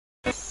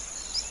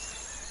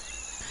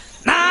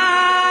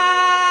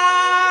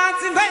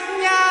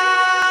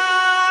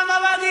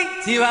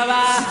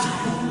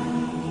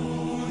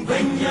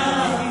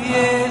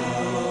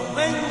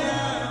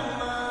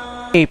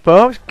Hey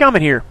folks,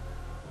 Comet here,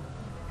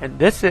 and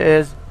this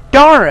is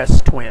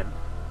Darius Twin,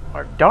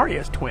 or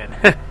Darius Twin,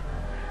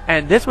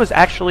 and this was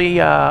actually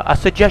a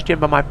suggestion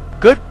by my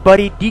good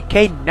buddy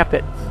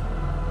DKneffets.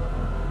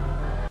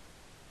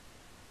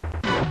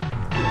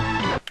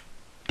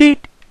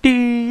 Deet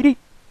dee dee.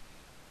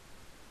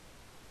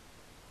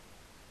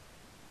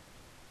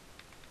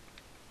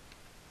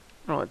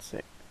 Oh, let's see.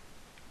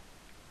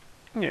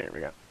 There we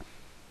go.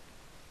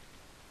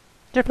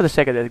 Just for the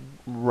sake of the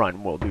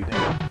run, we'll do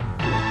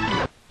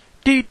that.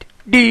 Deet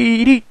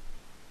dee dee.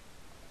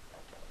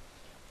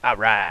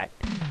 Alright.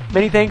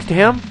 Many thanks to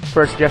him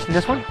for suggesting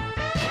this one.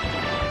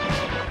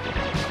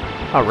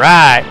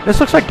 Alright. This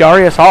looks like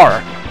Darius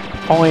R.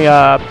 Only,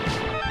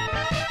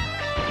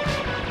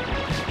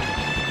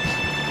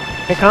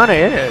 it kinda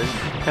is,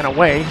 in a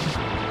way.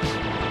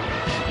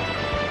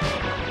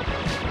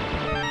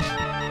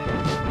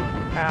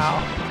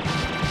 Ow.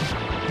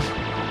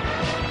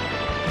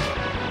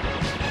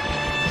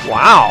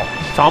 Wow.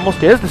 It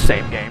almost is the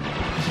same game.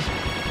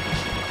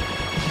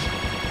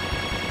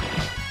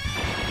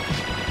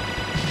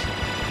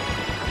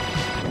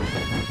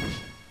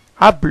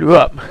 I blew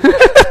up.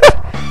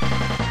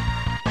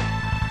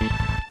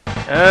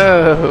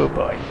 Oh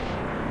boy.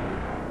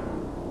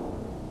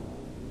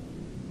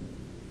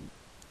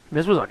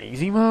 This was on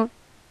easy mode?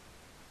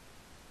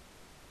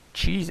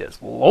 Jesus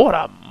Lord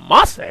of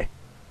mercy.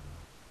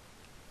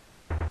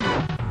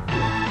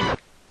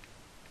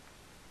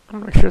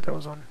 I'm not sure if that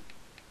was on.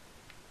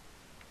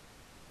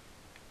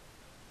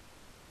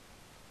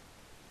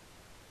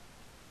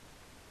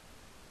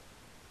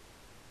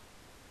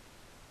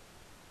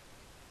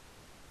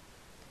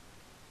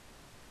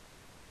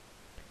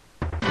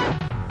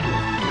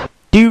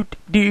 Doot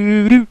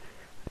doo doo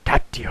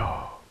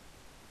Tatio.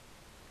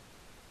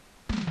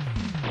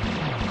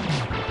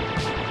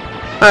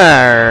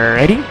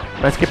 Alrighty,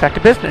 let's get back to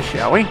business,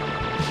 shall we?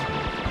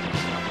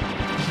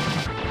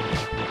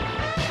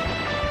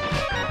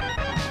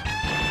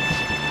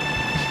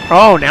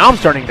 Oh, now I'm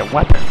starting to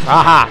weapons.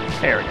 Aha!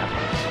 There we go.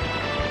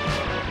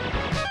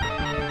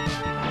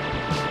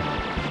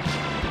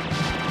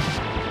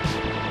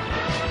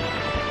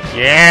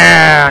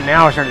 Yeah!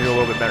 Now I'm starting to do a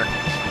little bit better.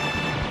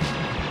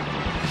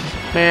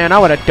 Man, I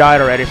would have died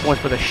already if it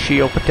wasn't for the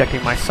shield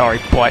protecting my sorry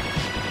butt.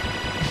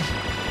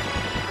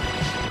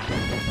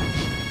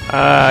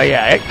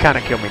 Yeah, it kind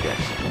of killed me then.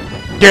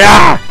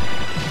 Yeah!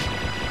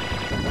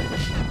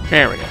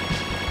 There we go.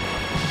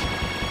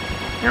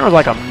 There was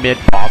like a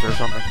mid-boss or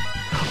something.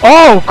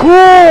 Oh,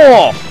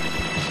 cool!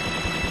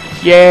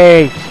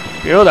 Yay!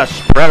 Feel the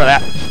spread of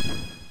that.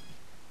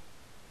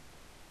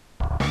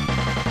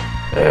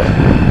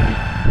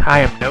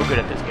 I am no good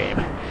at this game.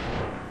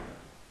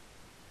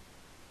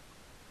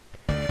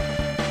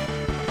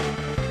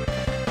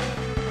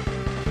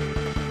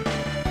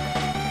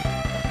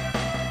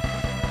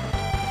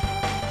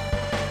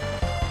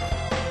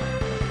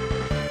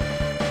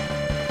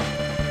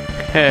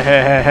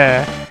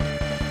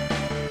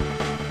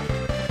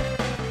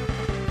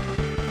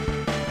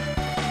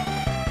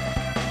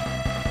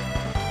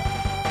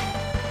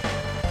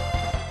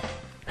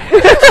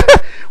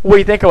 What do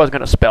you think I was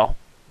going to spell?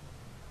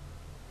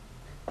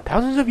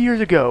 Thousands of years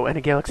ago in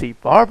a galaxy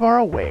far, far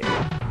away.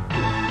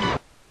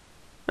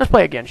 Let's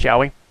play again, shall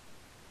we?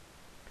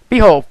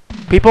 Behold,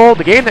 people,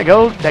 the game that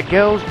goes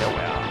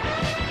nowhere.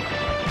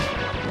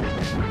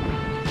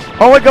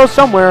 Oh, it goes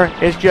somewhere.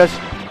 It's just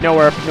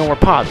nowhere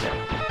positive.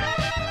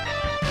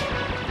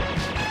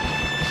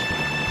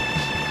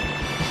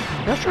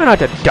 Let's try not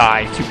to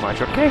die too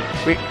much, okay?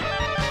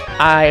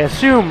 I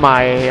assume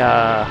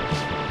my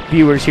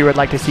viewers here would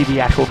like to see the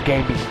actual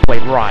game being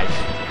played right.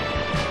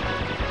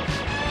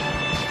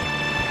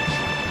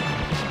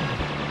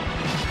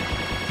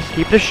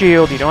 Keep the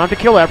shield. You don't have to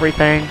kill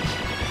everything.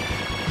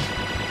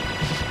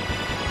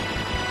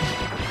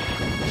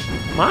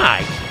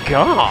 My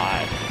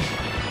God.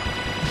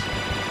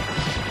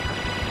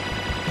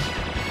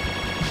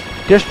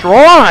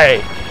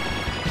 Destroy!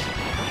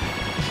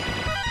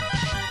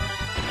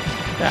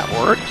 That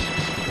works.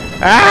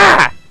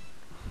 Ah!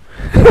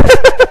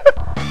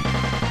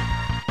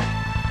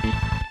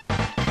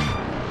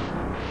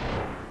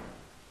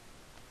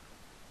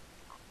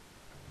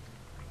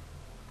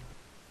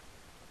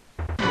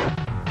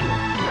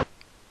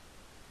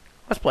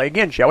 Let's play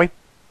again, shall we?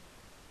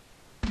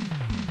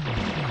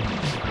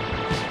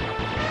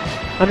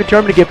 I'm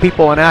determined to give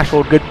people an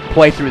actual good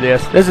play through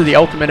this. This is the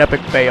ultimate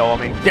epic fail. I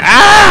mean,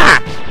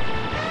 ah!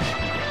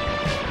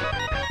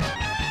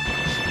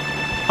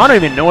 I don't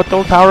even know what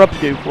those power-ups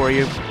do for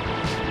you.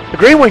 The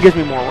green one gives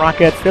me more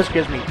rockets. This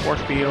gives me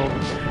force field,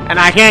 and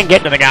I can't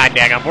get to the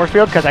goddamn force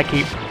field because I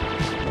keep.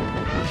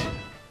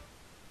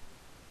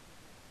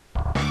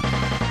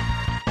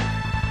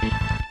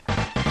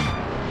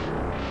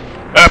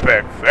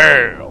 Epic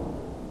fail.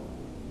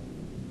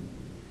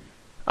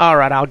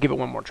 Alright, I'll give it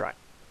one more try.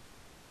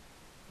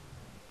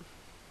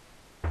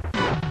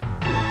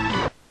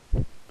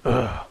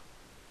 Ugh.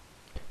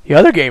 The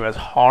other game is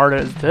hard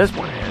as this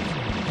one is.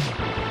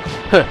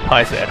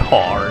 I said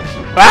hard.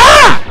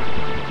 Ah!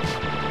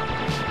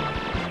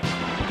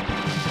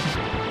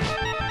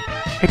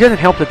 It doesn't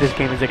help that this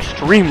game is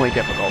extremely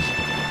difficult.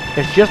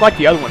 It's just like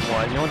the other one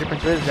was. The only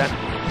difference is that,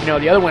 you know,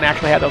 the other one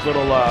actually had those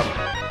little, I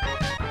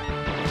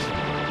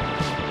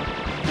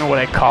don't know what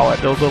they call it,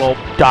 those little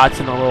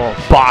dots in the little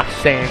box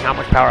saying how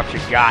much power-ups you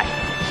got.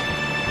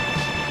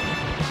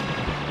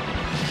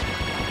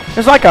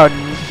 It's like a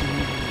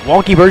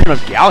wonky version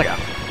of Galaga.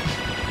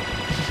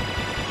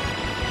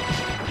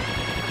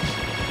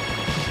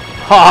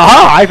 Ha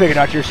ha! I figured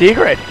out your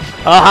secret.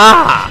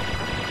 Aha!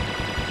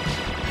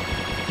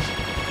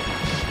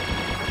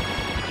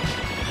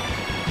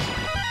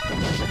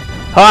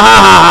 Ha ha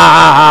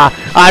ha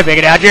ha! I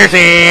figured out your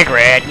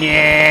secret.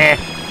 Yeah.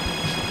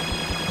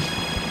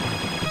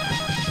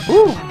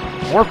 Ooh,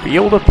 more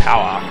field of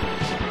power.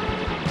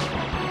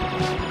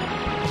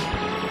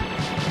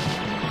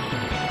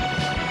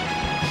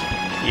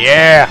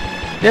 Yeah,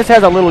 this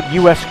has a little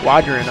U.S.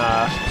 squadron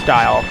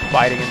style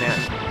fighting in there.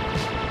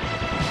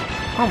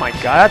 Oh my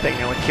god, that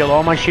thing would kill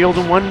all my shields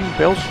in one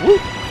fell swoop.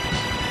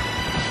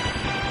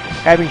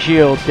 Having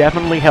shields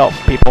definitely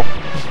helps people.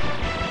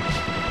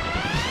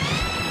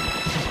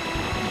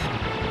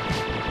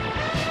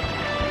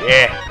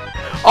 Yeah.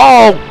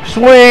 Oh,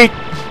 sweet!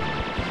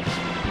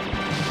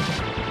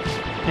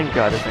 Thank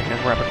god this thing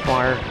has rapid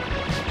fire.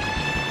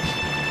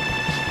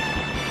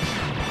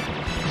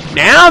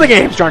 Now the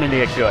game's starting to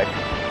get good.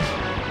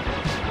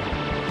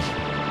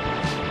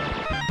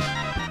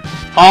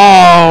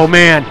 Oh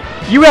man,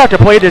 you have to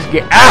play this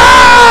game.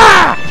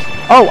 Ah!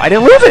 Oh, I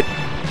didn't lose it.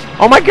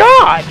 Oh my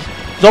god.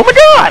 Oh my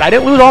god, I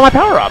didn't lose all my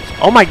power-ups.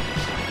 Oh my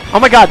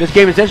god, this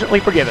game is instantly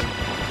forgiven.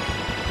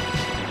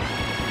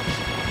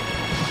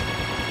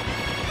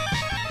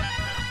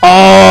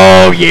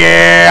 Oh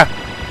yeah.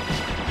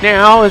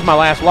 Now is my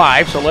last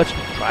life, so let's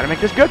try to make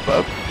this good,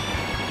 folks.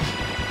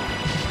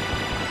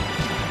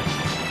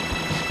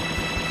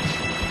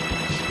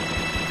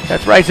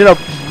 That's right, set up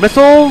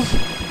missiles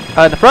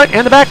in the front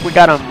and the back. We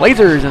got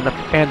lasers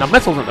and the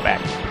missiles in the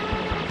back.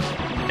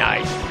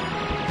 Nice.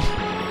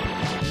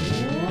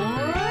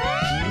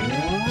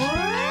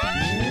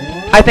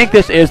 I think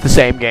this is the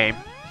same game.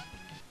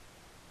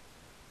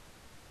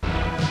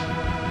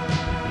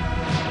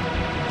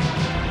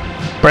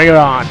 Bring it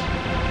on.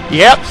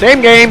 Yep,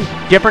 same game,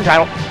 different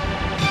title.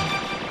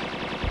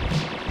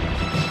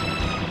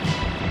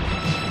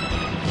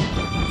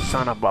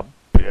 Son of a...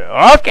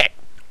 Okay.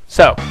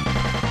 So,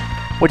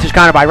 which is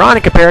kind of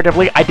ironic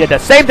comparatively, I did the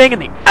same thing in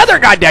the other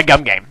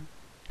goddamn game.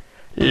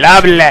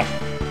 Lovely.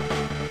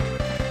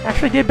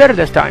 Actually did better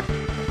this time.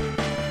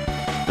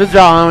 The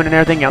zone and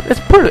everything else. It's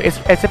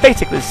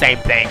basically the same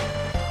thing.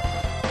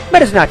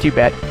 But it's not too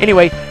bad.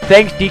 Anyway,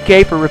 thanks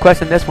DK for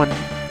requesting this one.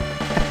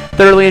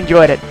 Thoroughly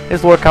enjoyed it.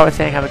 This is Lord Comet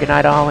saying have a good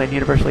night all and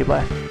universally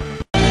blessed.